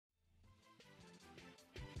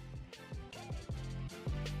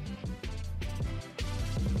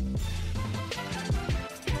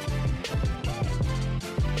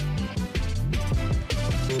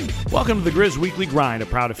Welcome to the Grizz Weekly Grind, a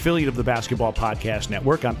proud affiliate of the Basketball Podcast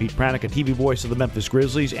Network. I'm Pete Pranik, a TV voice of the Memphis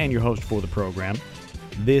Grizzlies and your host for the program.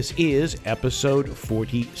 This is episode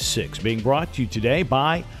 46, being brought to you today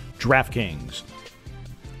by DraftKings.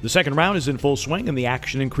 The second round is in full swing and the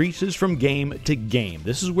action increases from game to game.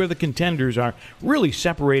 This is where the contenders are really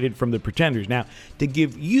separated from the pretenders. Now, to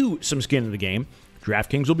give you some skin in the game,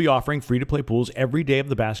 DraftKings will be offering free-to-play pools every day of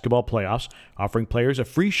the basketball playoffs, offering players a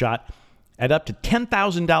free shot at up to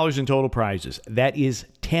 $10,000 in total prizes. That is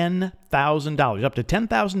 $10,000, up to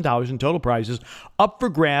 $10,000 in total prizes up for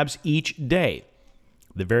grabs each day.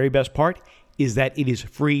 The very best part is that it is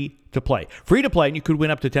free to play. Free to play, and you could win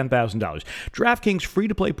up to $10,000. DraftKings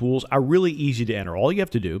free-to-play pools are really easy to enter. All you have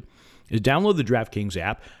to do is download the DraftKings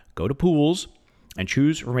app, go to Pools, and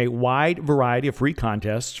choose from a wide variety of free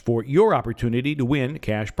contests for your opportunity to win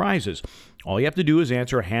cash prizes. All you have to do is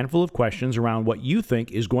answer a handful of questions around what you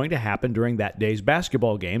think is going to happen during that day's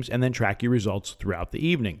basketball games and then track your results throughout the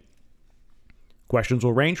evening. Questions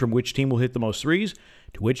will range from which team will hit the most threes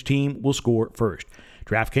to which team will score first.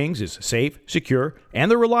 DraftKings is safe, secure,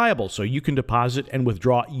 and they're reliable, so you can deposit and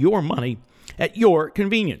withdraw your money at your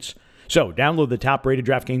convenience. So download the top-rated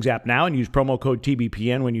DraftKings app now and use promo code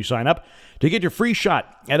TBPN when you sign up to get your free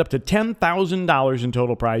shot at up to $10,000 in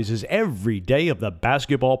total prizes every day of the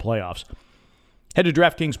basketball playoffs. Head to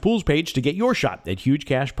DraftKings Pools page to get your shot at huge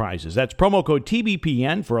cash prizes. That's promo code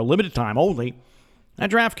TBPN for a limited time only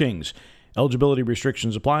at DraftKings. Eligibility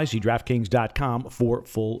restrictions apply. See DraftKings.com for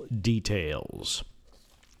full details.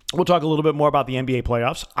 We'll talk a little bit more about the NBA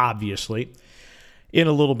playoffs, obviously, in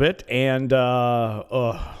a little bit. And,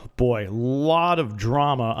 boy, a lot of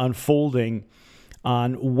drama unfolding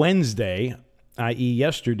on Wednesday, i.e.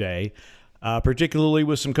 yesterday, particularly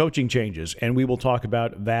with some coaching changes. And we will talk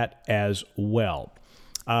about that as well.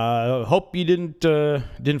 Hope you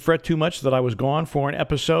didn't fret too much that I was gone for an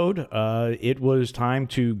episode. It was time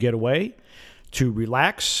to get away, to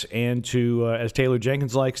relax, and to, as Taylor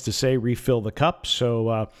Jenkins likes to say, refill the cup.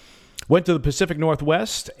 So went to the Pacific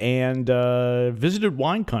Northwest and visited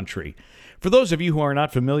wine country. For those of you who are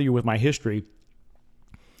not familiar with my history,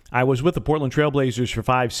 I was with the Portland Trailblazers for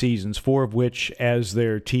 5 seasons, 4 of which as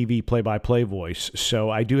their TV play-by-play voice. So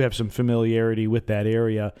I do have some familiarity with that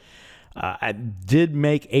area. I did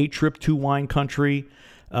make a trip to wine country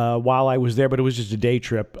while I was there, but it was just a day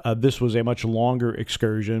trip. This was a much longer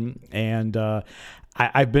excursion, and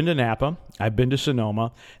I've been to Napa. I've been to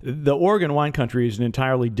Sonoma. The Oregon wine country is an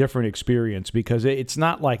entirely different experience because it's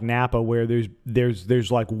not like Napa where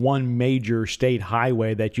there's like one major state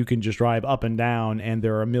highway that you can just drive up and down, and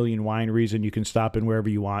there are a million wineries, and you can stop in wherever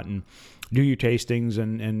you want and do your tastings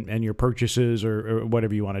and your purchases or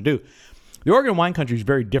whatever you want to do. The Oregon wine country is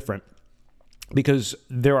very different because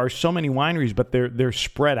there are so many wineries, but they're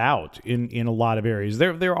spread out in a lot of areas.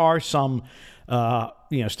 There are some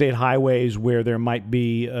state highways where there might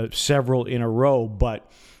be several in a row, but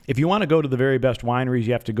if you want to go to the very best wineries,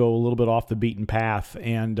 you have to go a little bit off the beaten path,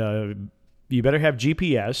 and you better have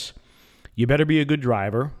GPS. You better be a good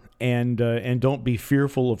driver, and don't be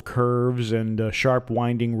fearful of curves and sharp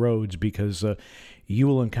winding roads because you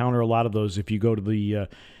will encounter a lot of those if you go to the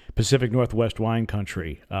Pacific Northwest wine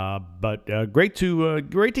country. But great to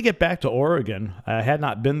get back to Oregon. I had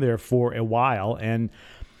not been there for a while, and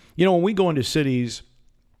when we go into cities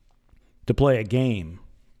to play a game,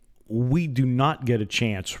 we do not get a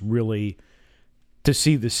chance really to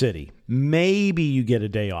see the city. Maybe you get a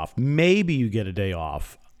day off.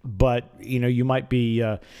 But you might be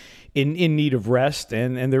in need of rest,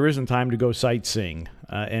 and there isn't time to go sightseeing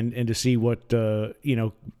and to see what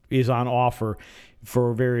is on offer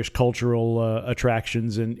for various cultural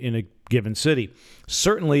attractions in a given city.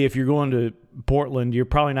 Certainly, if you're going to Portland, you're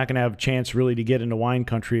probably not going to have a chance really to get into wine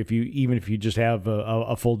country even if you just have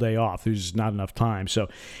a full day off. There's not enough time. So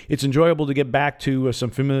it's enjoyable to get back to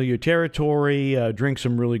some familiar territory, drink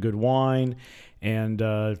some really good wine, and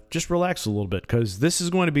just relax a little bit because this is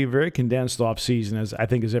going to be a very condensed off season, as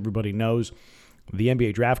everybody knows. The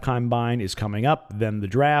NBA Draft Combine is coming up, then the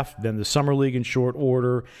draft, then the Summer League in short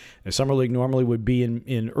order. The Summer League normally would be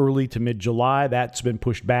in early to mid-July. That's been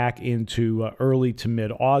pushed back into early to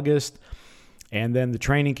mid-August. And then the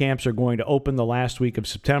training camps are going to open the last week of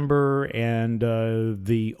September, and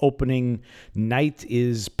the opening night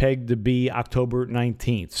is pegged to be October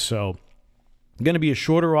 19th. So going to be a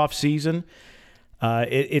shorter off season.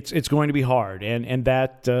 It's going to be hard, and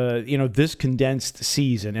that this condensed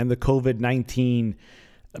season and the COVID-19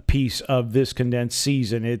 piece of this condensed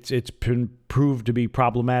season, it's been proved to be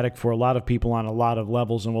problematic for a lot of people on a lot of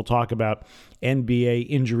levels, and we'll talk about NBA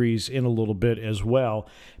injuries in a little bit as well,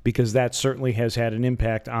 because that certainly has had an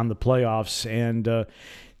impact on the playoffs. And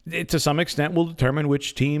it, to some extent, will determine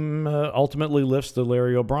which team ultimately lifts the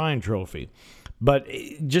Larry O'Brien Trophy. But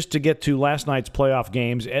just to get to last night's playoff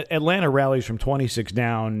games, Atlanta rallies from 26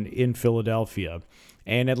 down in Philadelphia.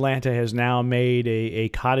 And Atlanta has now made a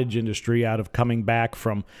cottage industry out of coming back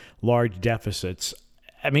from large deficits.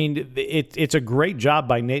 I mean, it's a great job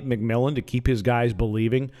by Nate McMillan to keep his guys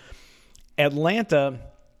believing. Atlanta,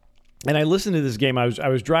 and I listened to this game. I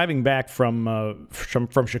was driving back from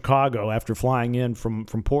Chicago after flying in from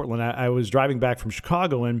Portland. I was driving back from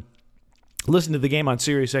Chicago and listened to the game on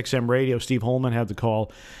Sirius XM radio. Steve Holman had the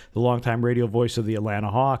call, the longtime radio voice of the Atlanta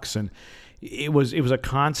Hawks, and it was a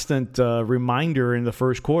constant reminder in the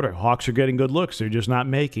first quarter. Hawks are getting good looks; they're just not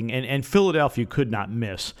making. And Philadelphia could not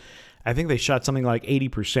miss. I think they shot something like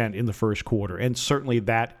 80% in the first quarter, and certainly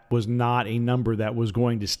that was not a number that was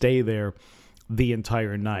going to stay there the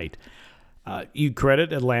entire night. You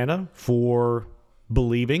credit Atlanta for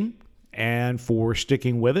believing and for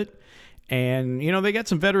sticking with it. And, they got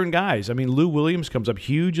some veteran guys. I mean, Lou Williams comes up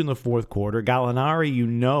huge in the fourth quarter.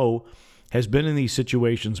 Gallinari, has been in these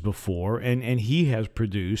situations before, and he has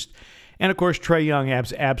produced. And, of course, Trae Young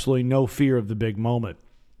has absolutely no fear of the big moment.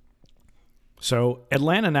 So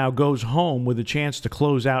Atlanta now goes home with a chance to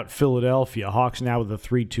close out Philadelphia. Hawks now with a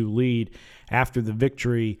 3-2 lead after the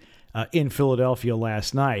victory in Philadelphia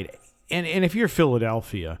last night. And if you're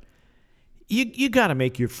Philadelphia, you got to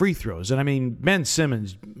make your free throws. And I mean, Ben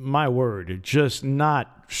Simmons, my word, just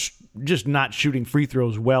not shooting free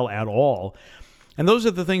throws well at all. And those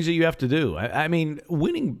are the things that you have to do. I mean,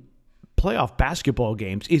 winning playoff basketball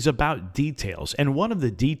games is about details. And one of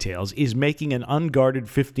the details is making an unguarded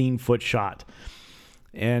 15-foot shot.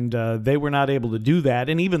 And they were not able to do that.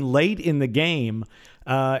 And even late in the game,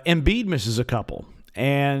 Embiid misses a couple.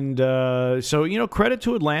 And so, credit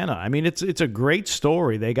to Atlanta. I mean, it's a great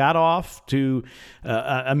story. They got off to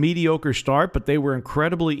a mediocre start, but they were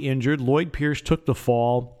incredibly injured. Lloyd Pierce took the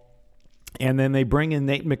fall, and then they bring in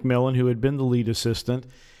Nate McMillan, who had been the lead assistant.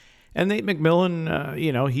 And Nate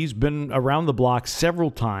McMillan, he's been around the block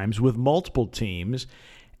several times with multiple teams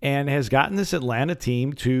and has gotten this Atlanta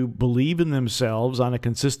team to believe in themselves on a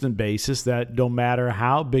consistent basis that no matter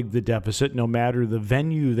how big the deficit, no matter the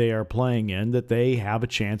venue they are playing in, that they have a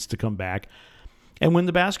chance to come back and win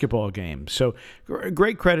the basketball game. So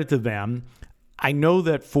great credit to them. I know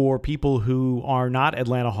that for people who are not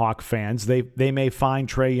Atlanta Hawk fans, they may find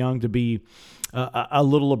Trae Young to be a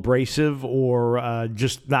little abrasive or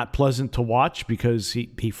just not pleasant to watch because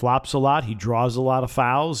he flops a lot. He draws a lot of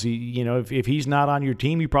fouls. If he's not on your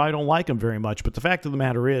team, you probably don't like him very much. But the fact of the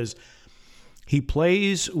matter is, he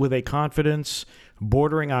plays with a confidence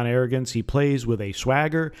bordering on arrogance. He plays with a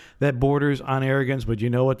swagger that borders on arrogance. But you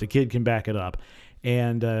know what? The kid can back it up.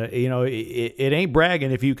 And, it ain't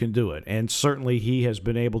bragging if you can do it. And certainly he has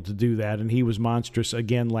been able to do that. And he was monstrous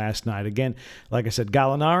again last night. Again, like I said,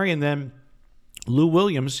 Gallinari, and then Lou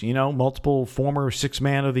Williams, multiple former sixth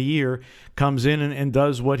man of the year, comes in and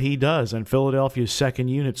does what he does. And Philadelphia's second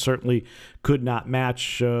unit certainly could not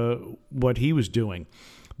match what he was doing.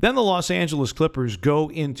 Then the Los Angeles Clippers go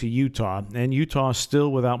into Utah, and Utah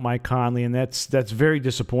still without Mike Conley, and that's very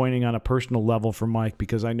disappointing on a personal level for Mike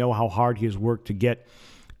because I know how hard he has worked to get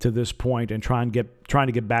to this point and trying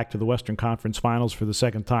to get back to the Western Conference Finals for the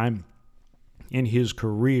second time in his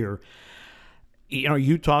career.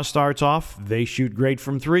 Utah starts off, they shoot great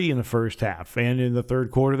from three in the first half, and in the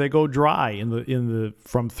third quarter they go dry in the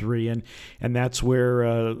from three, and that's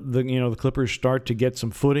where the Clippers start to get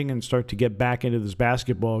some footing and start to get back into this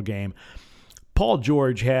basketball game. Paul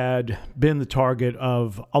George had been the target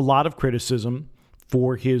of a lot of criticism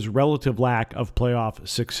for his relative lack of playoff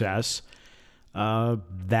success.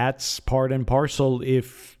 That's part and parcel.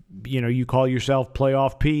 If you call yourself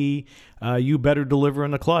playoff P, you better deliver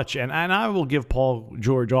in the clutch. And I will give Paul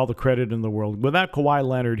George all the credit in the world. Without Kawhi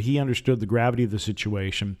Leonard, he understood the gravity of the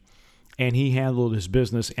situation, and he handled his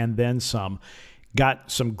business and then some.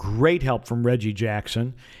 Got some great help from Reggie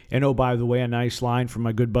Jackson. And, oh, by the way, a nice line from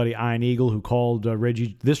my good buddy Ian Eagle, who called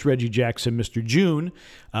Reggie Jackson Mr. June,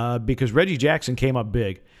 because Reggie Jackson came up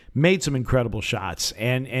big. Made some incredible shots,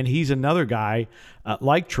 and he's another guy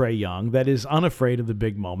like Trae Young that is unafraid of the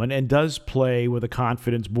big moment and does play with a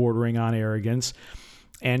confidence bordering on arrogance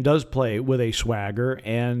and does play with a swagger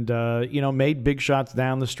and, made big shots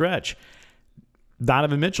down the stretch.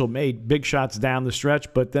 Donovan Mitchell made big shots down the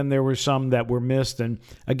stretch, but then there were some that were missed. And,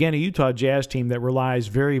 again, a Utah Jazz team that relies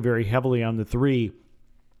very, very heavily on the three.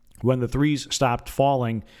 When the threes stopped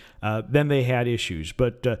falling, then they had issues.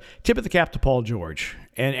 But tip of the cap to Paul George.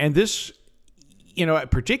 And this,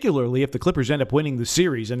 particularly if the Clippers end up winning the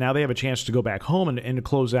series and now they have a chance to go back home and to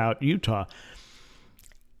close out Utah,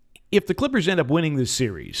 if the Clippers end up winning this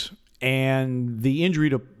series and the injury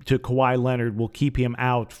to Kawhi Leonard will keep him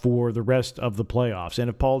out for the rest of the playoffs, and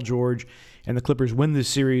if Paul George and the Clippers win this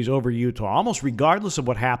series over Utah, almost regardless of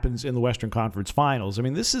what happens in the Western Conference Finals, I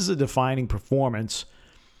mean, this is a defining performance,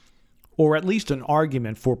 or at least an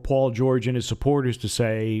argument for Paul George and his supporters to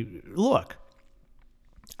say, look,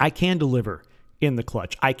 I can deliver in the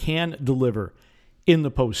clutch. I can deliver in the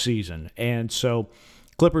postseason. And so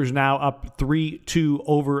Clippers now up 3-2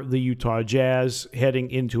 over the Utah Jazz, heading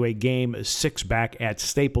into a Game 6 back at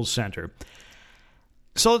Staples Center.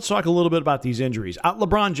 So let's talk a little bit about these injuries.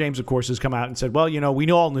 LeBron James, of course, has come out and said, well,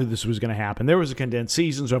 we all knew this was going to happen. There was a condensed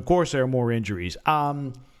season, so of course there are more injuries.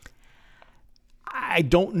 I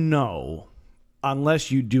don't know,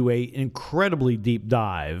 unless you do an incredibly deep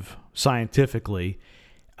dive scientifically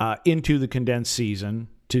into the condensed season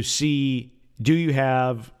to see, do you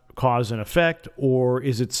have cause and effect, or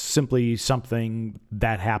is it simply something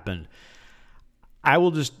that happened? I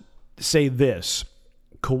will just say this.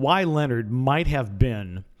 Kawhi Leonard might have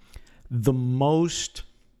been the most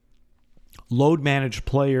load-managed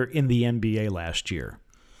player in the NBA last year.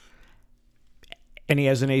 And he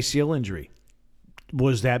has an ACL injury.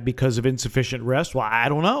 Was that because of insufficient rest? Well, I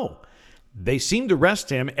don't know. They seemed to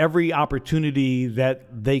rest him every opportunity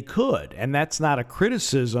that they could. And that's not a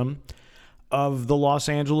criticism of the Los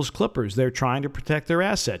Angeles Clippers. They're trying to protect their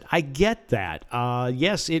asset. I get that.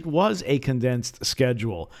 Yes, it was a condensed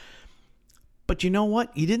schedule. But you know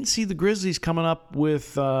what? You didn't see the Grizzlies coming up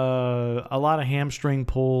with a lot of hamstring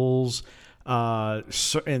pulls,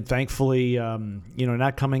 and thankfully,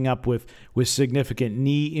 not coming up with significant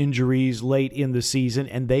knee injuries late in the season,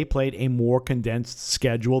 and they played a more condensed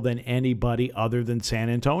schedule than anybody other than San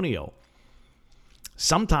Antonio.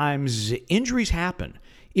 Sometimes injuries happen.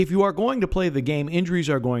 If you are going to play the game, injuries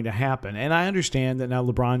are going to happen. And I understand that now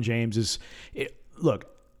LeBron James is... Look,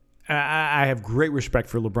 I have great respect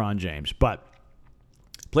for LeBron James, but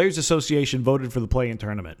Players Association voted for the play-in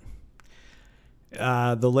tournament.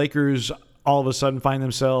 The Lakers all of a sudden find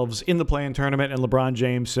themselves in the play-in tournament, and LeBron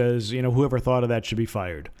James says, whoever thought of that should be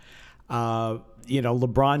fired.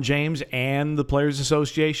 LeBron James and the Players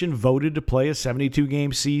Association voted to play a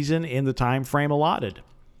 72-game season in the time frame allotted.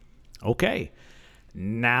 Okay.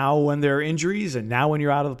 Now when there are injuries, and now when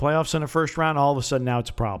you're out of the playoffs in the first round, all of a sudden now it's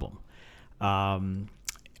a problem.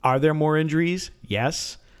 Are there more injuries?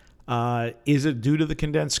 Yes. Is it due to the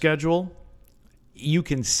condensed schedule? You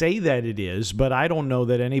can say that it is, but I don't know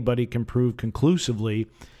that anybody can prove conclusively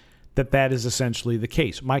that is essentially the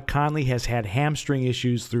case. Mike Conley has had hamstring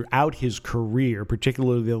issues throughout his career,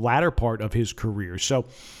 particularly the latter part of his career. So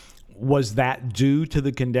was that due to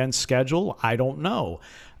the condensed schedule? I don't know.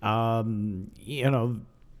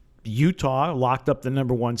 Utah locked up the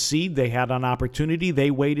number one seed. They had an opportunity.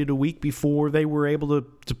 They waited a week before they were able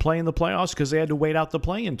to play in the playoffs because they had to wait out the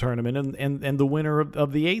play-in tournament and the winner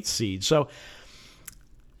of the 8th seed. So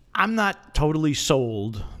I'm not totally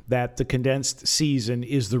sold that the condensed season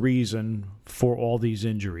is the reason for all these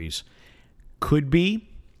injuries. Could be,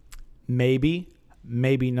 maybe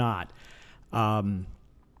not.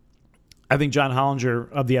 I think John Hollinger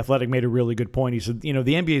of The Athletic made a really good point. He said, the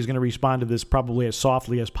NBA is going to respond to this probably as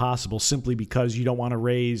softly as possible simply because you don't want to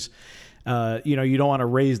raise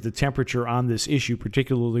the temperature on this issue,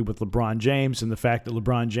 particularly with LeBron James and the fact that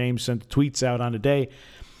LeBron James sent tweets out on a day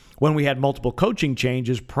when we had multiple coaching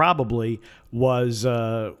changes probably was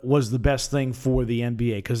the best thing for the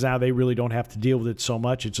NBA because now they really don't have to deal with it so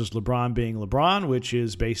much. It's just LeBron being LeBron, which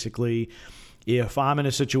is basically, if I'm in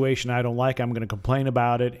a situation I don't like, I'm going to complain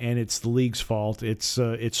about it, and it's the league's fault. It's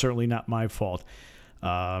certainly not my fault.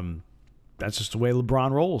 That's just the way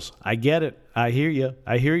LeBron rolls. I get it. I hear you,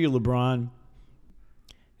 LeBron.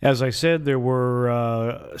 As I said, there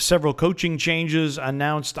were several coaching changes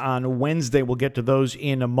announced on Wednesday. We'll get to those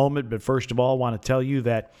in a moment, but first of all, I want to tell you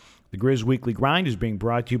that the Grizz Weekly Grind is being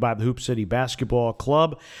brought to you by the Hoop City Basketball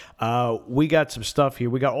Club. We got some stuff here.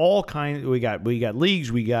 We got all kinds. We got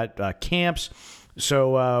leagues. We got camps.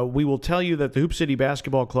 So we will tell you that the Hoop City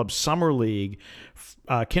Basketball Club Summer League,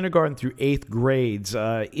 kindergarten through 8th grades,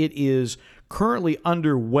 it is currently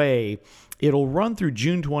underway. It'll run through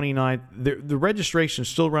June 29th. The registration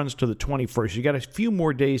still runs to the 21st. You got a few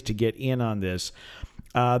more days to get in on this.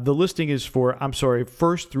 The listing is for,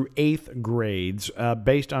 1st through 8th grades,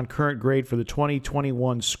 based on current grade for the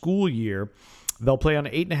 2021 school year. They'll play on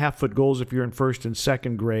 8.5-foot goals if you're in 1st and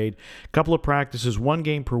 2nd grade. A couple of practices, 1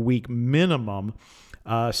 game per week minimum.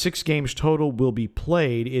 6 games total will be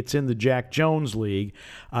played. It's in the Jack Jones League.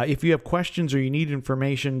 If you have questions or you need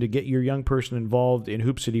information to get your young person involved in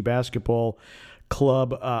Hoop City basketball,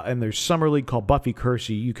 club, and there's summer league called Buffy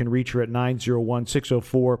Kersey. You can reach her at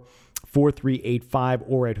 901-604-4385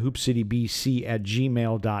 or at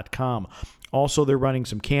hoopcitybc@gmail.com. Also, they're running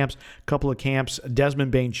some camps, a couple of camps,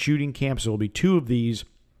 Desmond Bain shooting camps. There will be 2 of these,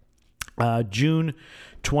 June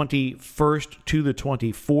 21st to the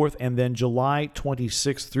 24th, and then July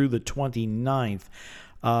 26th through the 29th.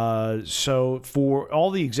 So for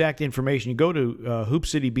all the exact information, you go to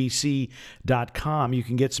hoopcitybc.com. You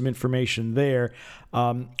can get some information there.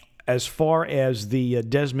 As far as the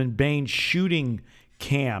Desmond Bain shooting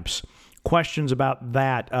camps, questions about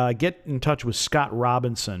that, get in touch with Scott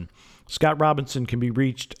Robinson. Scott Robinson can be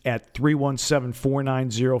reached at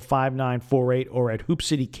 317-490-5948 or at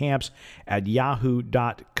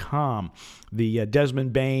hoopcitycamps@yahoo.com. The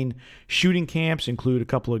Desmond Bain shooting camps include a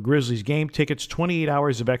couple of Grizzlies game tickets, 28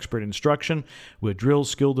 hours of expert instruction with drills,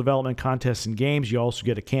 skill development, contests, and games. You also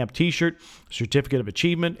get a camp t-shirt, certificate of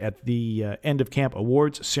achievement at the end of camp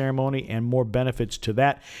awards ceremony, and more benefits to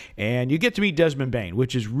that. And you get to meet Desmond Bain,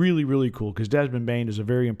 which is really, really cool because Desmond Bain is a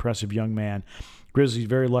very impressive young man. Grizzlies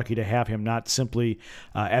very lucky to have him, not simply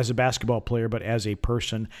as a basketball player, but as a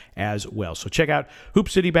person as well. So check out Hoop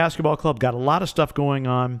City Basketball Club. Got a lot of stuff going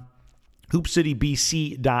on.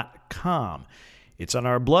 hoopcitybc.com. It's on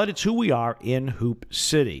our blood. It's who we are in Hoop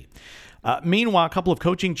City. Meanwhile, a couple of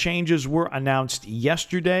coaching changes were announced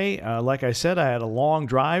yesterday. Like I said, I had a long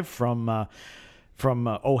drive from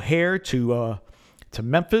O'Hare to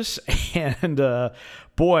Memphis, and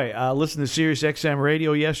listened to Sirius XM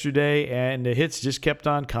radio yesterday, and the hits just kept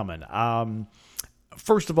on coming.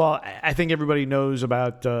 First of all, I think everybody knows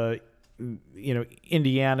about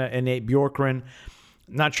Indiana and Nate Bjorkgren.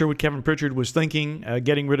 Not sure what Kevin Pritchard was thinking,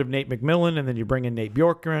 getting rid of Nate McMillan, and then you bring in Nate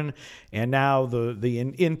Bjorkgren, and now the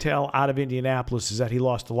intel out of Indianapolis is that he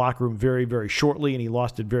lost the locker room very, very shortly, and he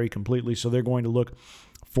lost it very completely, so they're going to look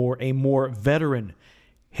for a more veteran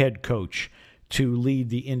head coach to lead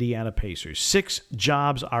the Indiana Pacers. 6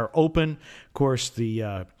 jobs are open. Of course,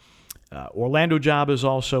 the Orlando job is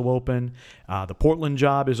also open. The Portland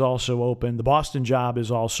job is also open. The Boston job is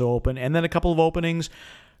also open. And then a couple of openings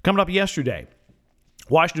coming up yesterday.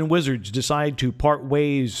 Washington Wizards decide to part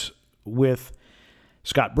ways with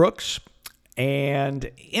Scott Brooks. And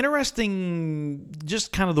interesting,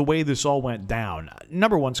 just kind of the way this all went down.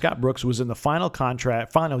 Number one, Scott Brooks was in the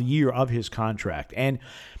final year of his contract. And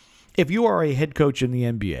if you are a head coach in the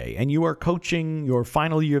NBA and you are coaching your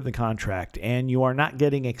final year of the contract and you are not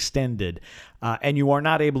getting extended and you are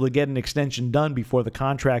not able to get an extension done before the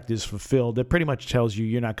contract is fulfilled, that pretty much tells you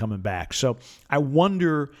you're not coming back. So I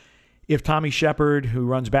wonder if Tommy Shepard, who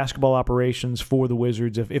runs basketball operations for the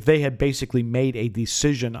Wizards, if they had basically made a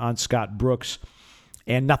decision on Scott Brooks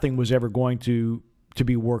and nothing was ever going to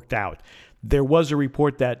be worked out. There was a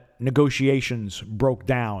report that negotiations broke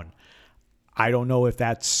down. I don't know if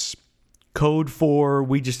that's code for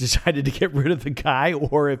we just decided to get rid of the guy,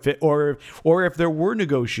 or if there were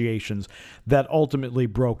negotiations that ultimately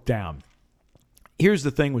broke down. Here's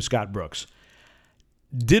the thing with Scott Brooks.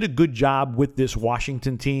 Did a good job with this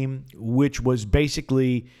Washington team, which was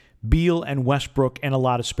basically Beal and Westbrook and a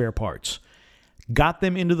lot of spare parts. Got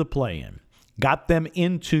them into the play-in. Got them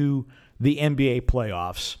into the NBA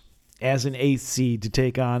playoffs as an 8th seed to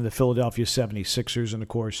take on the Philadelphia 76ers. And, of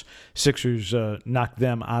course, Sixers knocked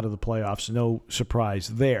them out of the playoffs. No surprise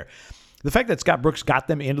there. The fact that Scott Brooks got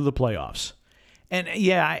them into the playoffs. And,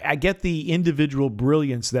 yeah, I get the individual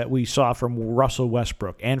brilliance that we saw from Russell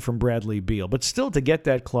Westbrook and from Bradley Beal. But still, to get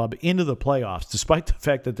that club into the playoffs, despite the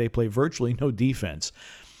fact that they play virtually no defense,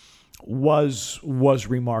 was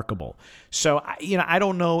remarkable. So, I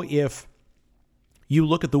don't know if you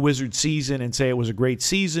look at the Wizards season and say it was a great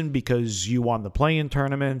season because you won the play-in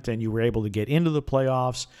tournament and you were able to get into the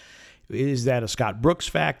playoffs. Is that a Scott Brooks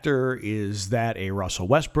factor? Is that a Russell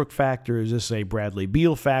Westbrook factor? Is this a Bradley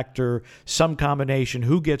Beal factor? Some combination.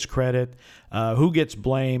 Who gets credit? Who gets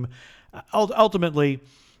blame? Ultimately,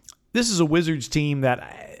 this is a Wizards team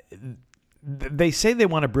that they say they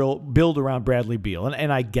want to build around Bradley Beal,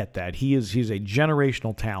 and I get that. He's a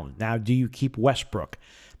generational talent. Now, do you keep Westbrook?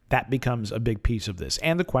 That becomes a big piece of this.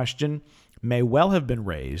 And the question may well have been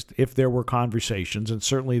raised if there were conversations, and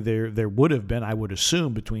certainly there would have been, I would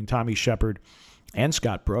assume, between Tommy Shepard and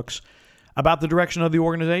Scott Brooks about the direction of the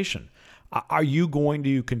organization. Are you going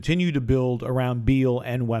to continue to build around Beal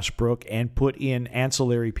and Westbrook and put in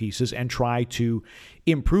ancillary pieces and try to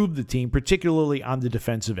improve the team, particularly on the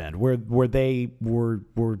defensive end where they were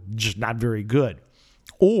just not very good?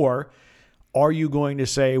 Or are you going to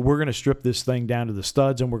say, we're going to strip this thing down to the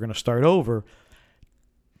studs and we're going to start over?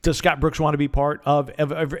 Does Scott Brooks want to be part of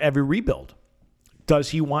every rebuild? Does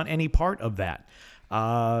he want any part of that?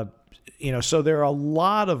 So there are a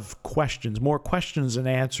lot of questions, more questions than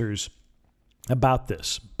answers about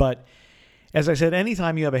this. But as I said,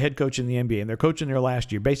 anytime you have a head coach in the NBA and they're coaching their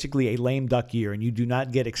last year, basically a lame duck year, and you do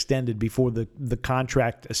not get extended before the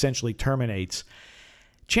contract essentially terminates,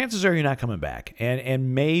 chances are you're not coming back.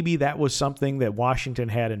 And maybe that was something that Washington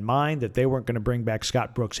had in mind, that they weren't going to bring back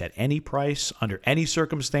Scott Brooks at any price, under any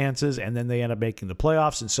circumstances, and then they end up making the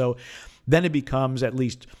playoffs. And so then it becomes, at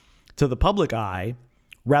least to the public eye,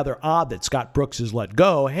 rather odd that Scott Brooks is let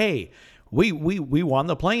go. Hey, we won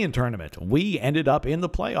the play-in tournament. We ended up in the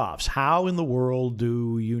playoffs. How in the world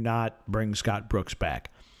do you not bring Scott Brooks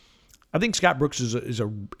back? I think Scott Brooks is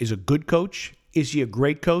a good coach. Is he a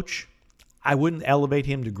great coach? I wouldn't elevate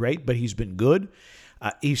him to great, but he's been good.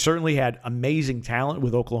 He certainly had amazing talent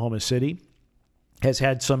with Oklahoma City. Has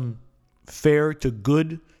had some fair to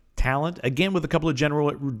good talent, again, with a couple of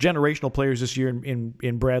generational players this year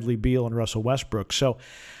in Bradley Beal and Russell Westbrook. So,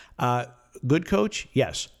 good coach?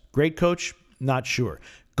 Yes. Great coach? Not sure.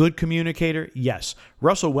 Good communicator? Yes.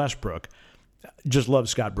 Russell Westbrook just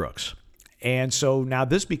loves Scott Brooks. And so now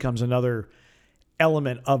this becomes another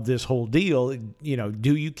element of this whole deal.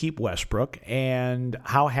 Do you keep Westbrook? And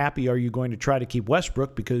how happy are you going to try to keep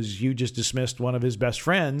Westbrook because you just dismissed one of his best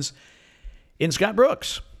friends in Scott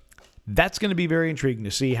Brooks? That's going to be very intriguing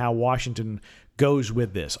to see how Washington goes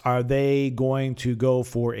with this. Are they going to go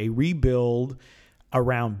for a rebuild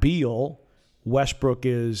around Beal? Westbrook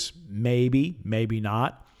is maybe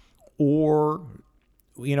not. Or,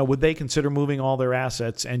 would they consider moving all their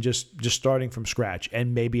assets and just starting from scratch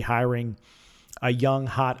and maybe hiring a young,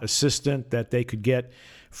 hot assistant that they could get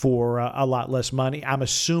for a lot less money? I'm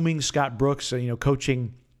assuming Scott Brooks,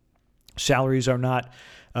 coaching salaries are not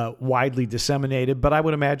widely disseminated, but I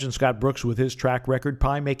would imagine Scott Brooks, with his track record,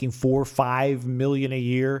 probably making $4 or $5 million a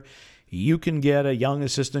year. You can get a young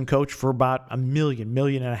assistant coach for about $1 million, $1.5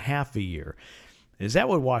 million a year. Is that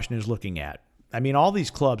what Washington is looking at? I mean, all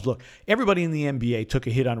these clubs, look, everybody in the NBA took a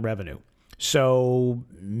hit on revenue. So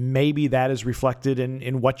maybe that is reflected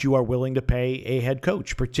in what you are willing to pay a head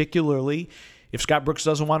coach, particularly if Scott Brooks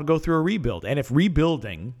doesn't want to go through a rebuild. And if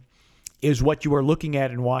rebuilding is what you are looking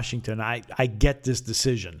at in Washington, I get this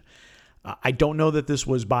decision. I don't know that this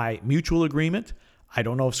was by mutual agreement. I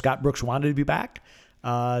don't know if Scott Brooks wanted to be back.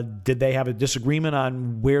 Did they have a disagreement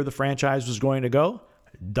on where the franchise was going to go?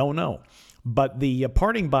 Don't know. But the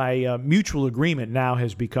parting by mutual agreement now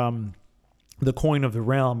has become the coin of the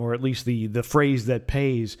realm, or at least the phrase that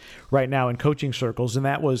pays right now in coaching circles. And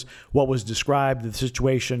that was what was described, the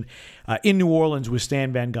situation in New Orleans with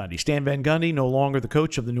Stan Van Gundy. Stan Van Gundy, no longer the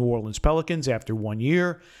coach of the New Orleans Pelicans after 1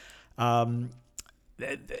 year.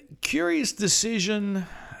 Curious decision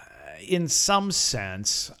in some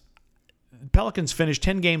sense. Pelicans finished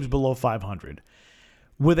 10 games below 500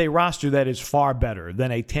 with a roster that is far better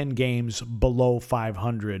than a 10 games below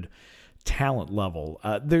 500 talent level.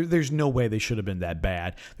 There's no way they should have been that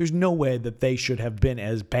bad. There's no way that they should have been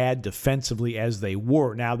as bad defensively as they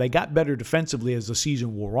were. Now, they got better defensively as the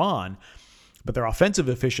season wore on, but their offensive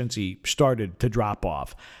efficiency started to drop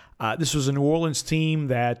off. This was a New Orleans team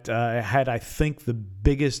that had, I think, the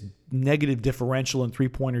biggest negative differential in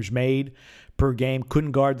three-pointers made per game,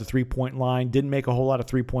 couldn't guard the three-point line, didn't make a whole lot of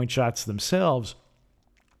three-point shots themselves.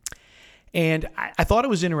 And I thought it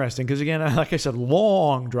was interesting because, again, like I said,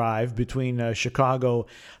 long drive between Chicago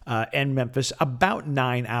and Memphis, about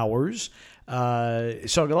 9 hours. So I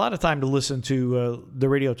got a lot of time to listen to the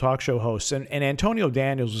radio talk show hosts. And Antonio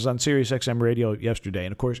Daniels was on Sirius XM radio yesterday.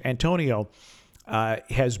 And, of course, Antonio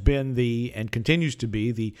has been and continues to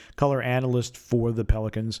be the color analyst for the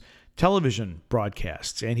Pelicans television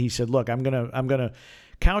broadcasts. And he said, look, I'm gonna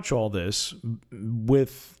couch all this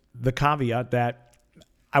with the caveat that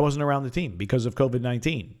I wasn't around the team because of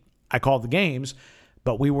COVID-19. I called the games,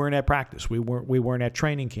 but we weren't at practice. We weren't at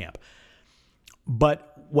training camp.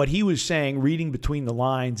 But what he was saying, reading between the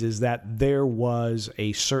lines, is that there was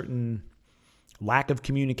a certain lack of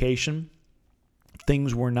communication.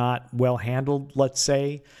 Things were not well handled, let's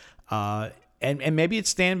say. And maybe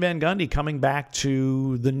it's Stan Van Gundy coming back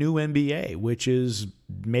to the new NBA, which is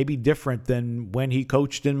maybe different than when he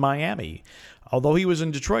coached in Miami, although he was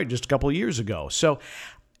in Detroit just a couple of years ago. So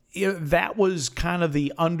that was kind of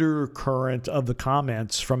the undercurrent of the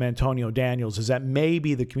comments from Antonio Daniels, is that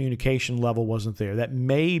maybe the communication level wasn't there, that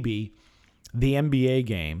maybe the NBA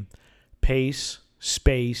game, pace,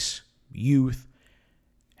 space, youth,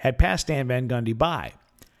 had passed Stan Van Gundy by.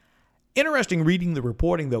 Interesting reading the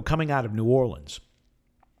reporting, though, coming out of New Orleans.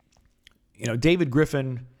 David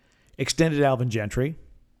Griffin extended Alvin Gentry,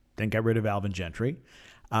 then got rid of Alvin Gentry.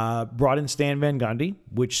 Brought in Stan Van Gundy,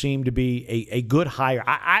 which seemed to be a good hire.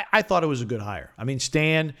 I thought it was a good hire. I mean,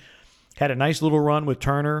 Stan had a nice little run with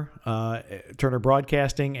Turner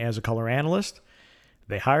Broadcasting as a color analyst.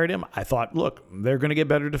 They hired him. I thought, look, they're going to get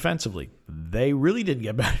better defensively. They really didn't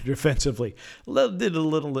get better defensively. Did a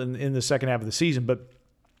little in the second half of the season, but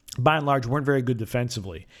by and large weren't very good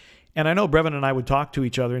defensively. And I know Brevin and I would talk to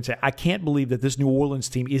each other and say, I can't believe that this New Orleans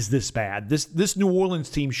team is this bad. This New Orleans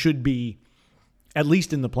team should be at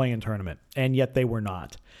least in the play-in tournament, and yet they were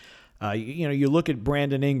not. You look at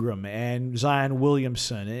Brandon Ingram and Zion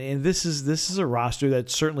Williamson, and this is a roster that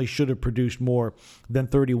certainly should have produced more than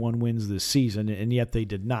 31 wins this season, and yet they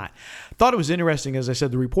did not. Thought it was interesting, as I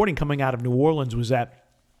said, the reporting coming out of New Orleans was that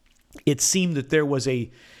it seemed that there was a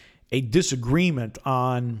disagreement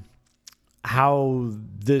on how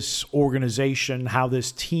this organization, how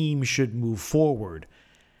this team should move forward.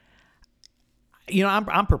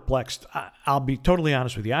 I'm perplexed. I'll be totally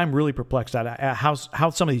honest with you. I'm really perplexed at how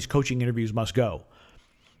some of these coaching interviews must go,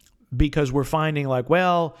 because we're finding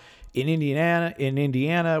in Indiana, Nate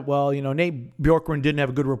Bjorkgren didn't have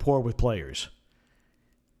a good rapport with players.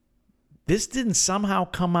 This didn't somehow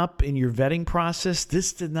come up in your vetting process.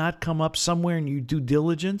 This did not come up somewhere in your due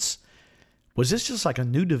diligence. Was this just like a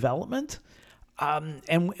new development?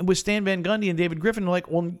 And with Stan Van Gundy and David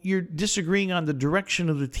Griffin, you're disagreeing on the direction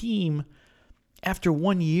of the team after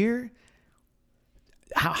 1 year.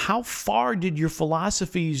 How far did your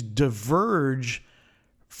philosophies diverge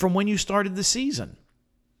from when you started the season?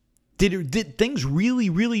 Did things really,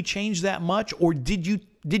 really change that much? Or did you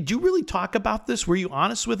really talk about this? Were you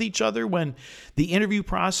honest with each other when the interview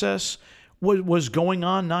process was going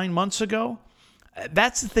on 9 months ago?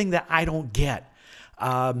 That's the thing that I don't get.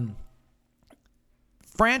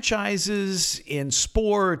 Franchises in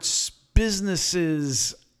sports,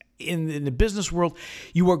 businesses, in the business world,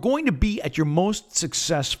 you are going to be at your most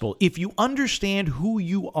successful if you understand who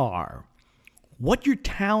you are, what your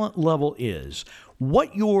talent level is,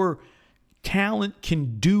 what your talent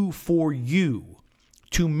can do for you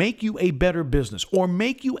to make you a better business or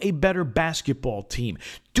make you a better basketball team.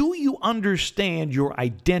 Do you understand your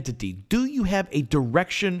identity? Do you have a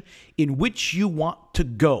direction in which you want to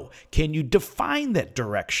go? Can you define that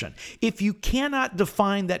direction? If you cannot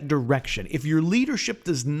define that direction, if your leadership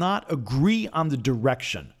does not agree on the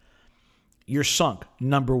direction, you're sunk,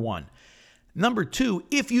 number one. Number two,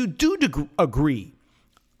 if you do agree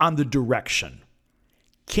on the direction,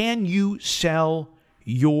 can you sell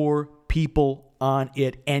your people on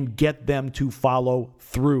it and get them to follow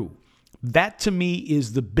through? That to me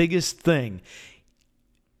is the biggest thing.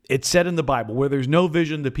 It's said in the Bible, where there's no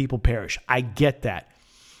vision, the people perish. I get that.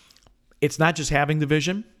 It's not just having the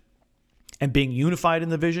vision and being unified in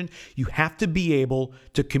the vision. You have to be able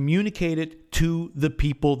to communicate it to the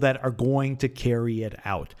people that are going to carry it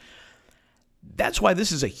out. That's why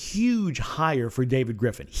this is a huge hire for David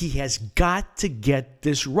Griffin. He has got to get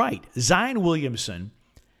this right. Zion Williamson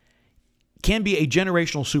can be a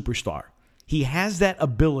generational superstar. He has that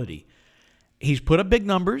ability. He's put up big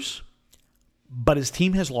numbers, but his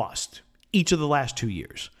team has lost each of the last 2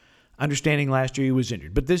 years. Understanding last year he was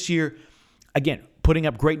injured. But this year, again, putting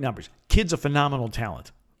up great numbers. Kid's a phenomenal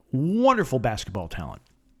talent. Wonderful basketball talent.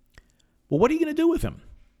 Well, what are you going to do with him?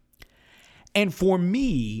 And for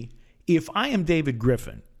me, if I am David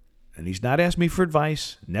Griffin, and he's not asked me for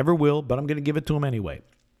advice, never will, but I'm going to give it to him anyway.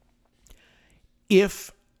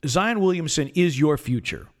 If Zion Williamson is your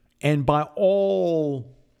future, and by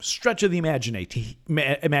all stretch of the imagination,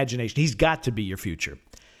 he's got to be your future.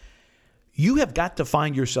 You have got to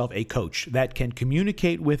find yourself a coach that can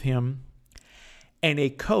communicate with him, and a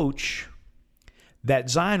coach that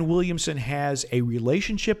Zion Williamson has a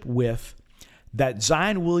relationship with, that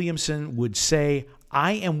Zion Williamson would say,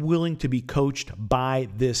 I am willing to be coached by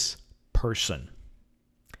this person.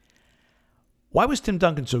 Why was Tim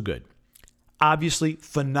Duncan so good? Obviously,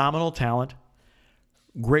 phenomenal talent,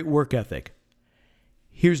 great work ethic.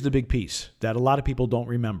 Here's the big piece that a lot of people don't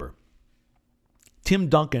remember. Tim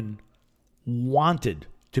Duncan wanted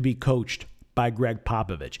to be coached by Greg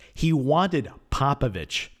Popovich. He wanted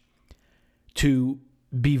Popovich to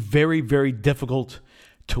be very, very difficult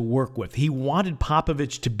to work with. He wanted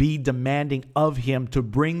Popovich to be demanding of him, to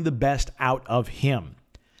bring the best out of him.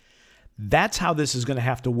 That's how this is going to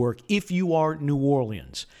have to work if you are New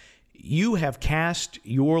Orleans. You have cast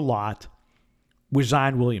your lot with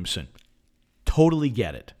Zion Williamson. Totally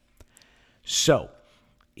get it. So,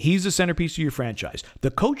 he's the centerpiece of your franchise.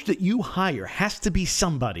 The coach that you hire has to be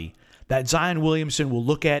somebody that Zion Williamson will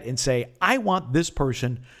look at and say, I want this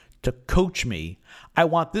person to coach me. I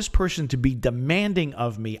want this person to be demanding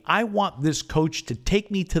of me. I want this coach to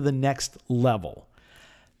take me to the next level.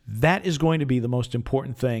 That is going to be the most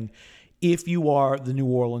important thing if you are the New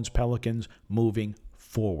Orleans Pelicans moving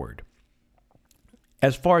forward.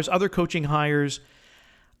 As far as other coaching hires,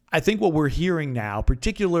 I think what we're hearing now,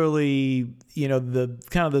 particularly, the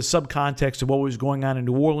kind of the subcontext of what was going on in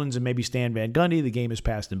New Orleans and maybe Stan Van Gundy, the game has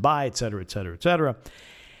passed him by, et cetera, et cetera, et cetera,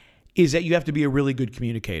 is that you have to be a really good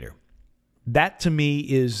communicator. That, to me,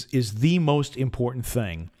 is the most important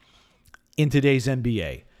thing in today's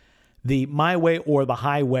NBA. The my way or the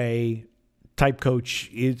highway type coach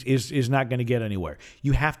is not going to get anywhere.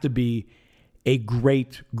 You have to be a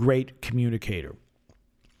great, great communicator.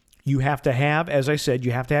 You have to have, as I said,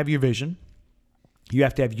 you have to have your vision. You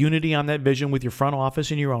have to have unity on that vision with your front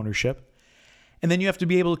office and your ownership. And then you have to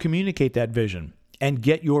be able to communicate that vision and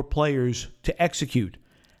get your players to execute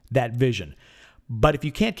that vision. But if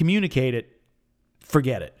you can't communicate it,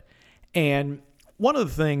 forget it. And one of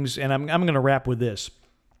the things, and I'm going to wrap with this,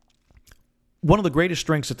 one of the greatest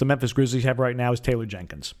strengths that the Memphis Grizzlies have right now is Taylor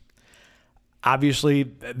Jenkins. Obviously,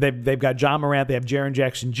 they've got John Morant, they have Jaren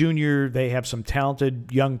Jackson Jr., they have some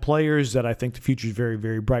talented young players that I think the future is very,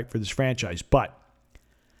 very bright for this franchise. But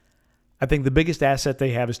I think the biggest asset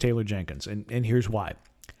they have is Taylor Jenkins, and here's why.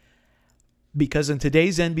 Because in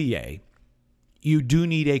today's NBA, you do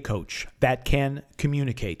need a coach that can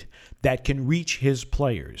communicate, that can reach his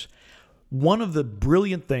players. One of the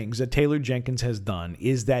brilliant things that Taylor Jenkins has done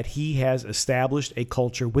is that he has established a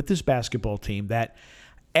culture with this basketball team that,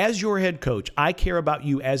 as your head coach, I care about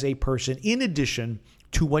you as a person in addition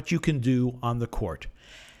to what you can do on the court.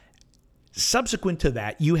 Subsequent to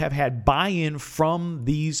that, you have had buy-in from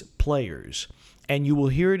these players, and you will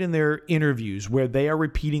hear it in their interviews where they are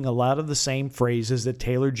repeating a lot of the same phrases that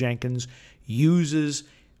Taylor Jenkins uses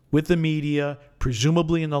with the media,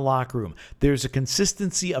 presumably in the locker room. There's a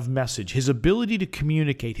consistency of message, his ability to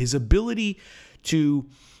communicate, his ability to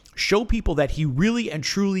show people that he really and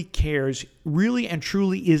truly cares, really and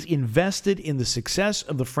truly is invested in the success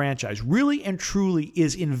of the franchise, really and truly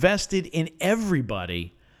is invested in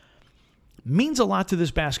everybody, means a lot to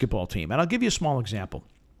this basketball team. And I'll give you a small example.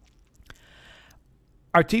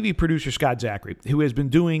 Our TV producer, Scott Zachary, who has been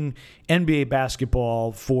doing NBA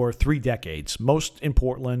basketball for 3 decades, most in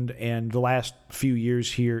Portland and the last few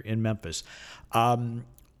years here in Memphis,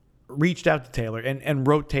 reached out to Taylor and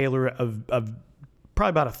wrote Taylor of probably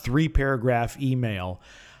about a 3-paragraph email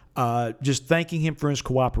just thanking him for his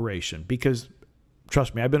cooperation. Because,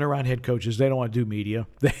 trust me, I've been around head coaches. They don't want to do media.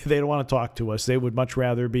 They don't want to talk to us. They would much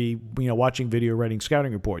rather be watching video, writing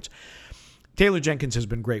scouting reports. Taylor Jenkins has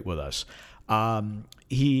been great with us.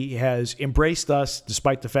 He has embraced us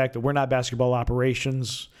despite the fact that we're not basketball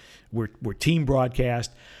operations. We're team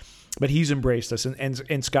broadcast. But he's embraced us.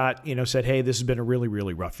 And Scott, said, hey, this has been a really,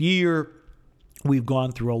 really rough year. We've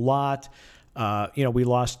gone through a lot. We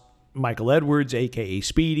lost Michael Edwards, a.k.a.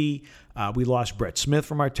 Speedy. We lost Brett Smith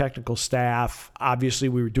from our technical staff. Obviously,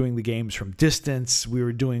 we were doing the games from distance. We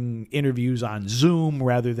were doing interviews on Zoom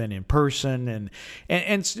rather than in person. And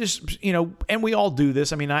it's just, and we all do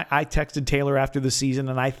this. I mean, I texted Taylor after the season,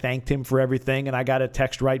 and I thanked him for everything, and I got a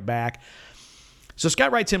text right back. So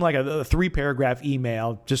Scott writes him like a 3-paragraph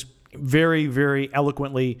email, just very, very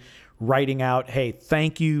eloquently writing out, hey,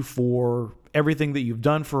 thank you for everything that you've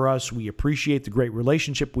done for us. We appreciate the great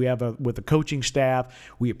relationship we have with the coaching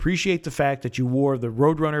staff. We appreciate the fact that you wore the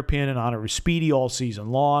Roadrunner pin in honor of Speedy all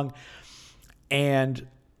season long. And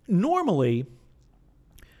normally,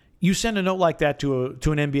 you send a note like that to an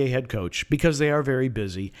NBA head coach because they are very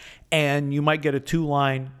busy, and you might get a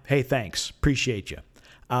 2-line, hey, thanks, appreciate you.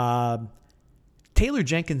 Taylor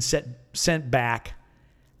Jenkins sent back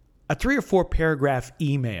a 3 or 4 paragraph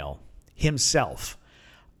email himself,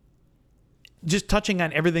 just touching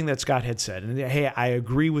on everything that Scott had said. And hey, I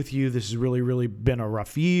agree with you. This has really, really been a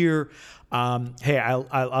rough year. Hey,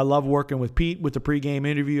 I love working with Pete with the pregame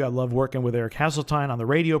interview. I love working with Eric Hasseltine on the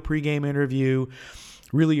radio pregame interview.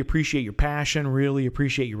 Really appreciate your passion. Really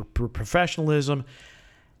appreciate your professionalism.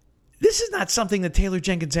 This is not something that Taylor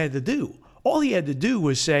Jenkins had to do. All he had to do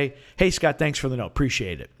was say, hey, Scott, thanks for the note.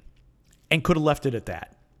 Appreciate it. And could have left it at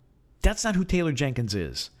that. That's not who Taylor Jenkins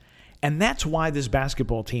is. And that's why this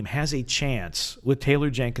basketball team has a chance with Taylor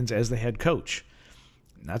Jenkins as the head coach.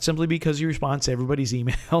 Not simply because he responds to everybody's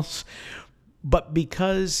emails, but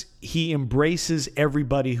because he embraces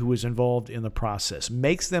everybody who is involved in the process,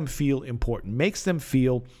 makes them feel important, makes them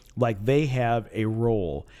feel like they have a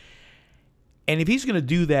role. And if he's going to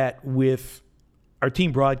do that with our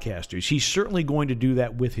team broadcasters, he's certainly going to do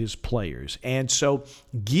that with his players. And so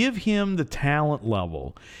give him the talent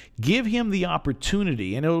level, give him the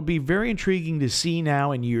opportunity, and it'll be very intriguing to see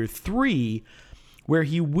now in year 3 where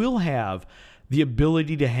he will have the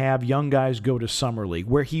ability to have young guys go to Summer League,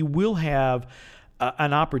 where he will have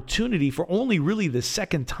an opportunity for only really the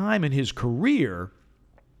second time in his career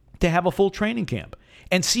to have a full training camp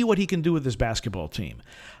and see what he can do with this basketball team.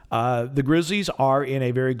 The Grizzlies are in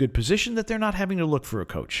a very good position that they're not having to look for a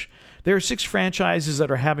coach. There are 6 franchises that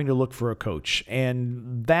are having to look for a coach,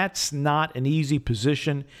 and that's not an easy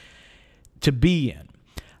position to be in.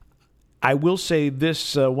 I will say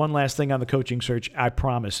this one last thing on the coaching search, I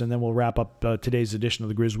promise, and then we'll wrap up today's edition of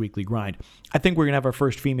the Grizz Weekly Grind. I think we're going to have our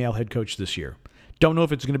first female head coach this year. Don't know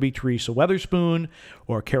if it's going to be Teresa Weatherspoon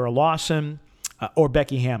or Kara Lawson or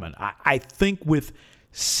Becky Hammond. I think with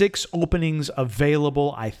 6 openings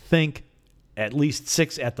available, I think at least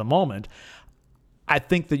 6 at the moment, I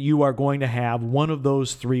think that you are going to have one of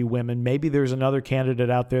those 3 women. Maybe there's another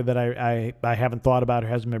candidate out there that I haven't thought about or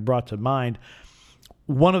hasn't been brought to mind.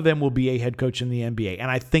 One of them will be a head coach in the NBA,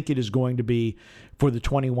 and I think it is going to be for the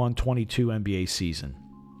 21-22 NBA season.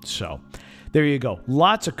 So there you go.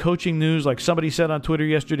 Lots of coaching news. Like somebody said on Twitter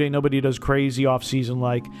yesterday, nobody does crazy offseason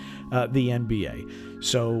like the NBA.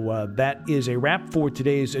 So that is a wrap for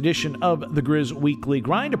today's edition of the Grizz Weekly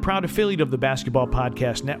Grind, a proud affiliate of the Basketball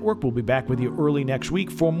Podcast Network. We'll be back with you early next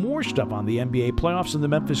week for more stuff on the NBA playoffs and the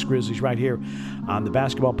Memphis Grizzlies right here on the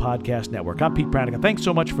Basketball Podcast Network. I'm Pete Pranica. Thanks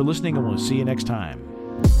so much for listening, and we'll see you next time.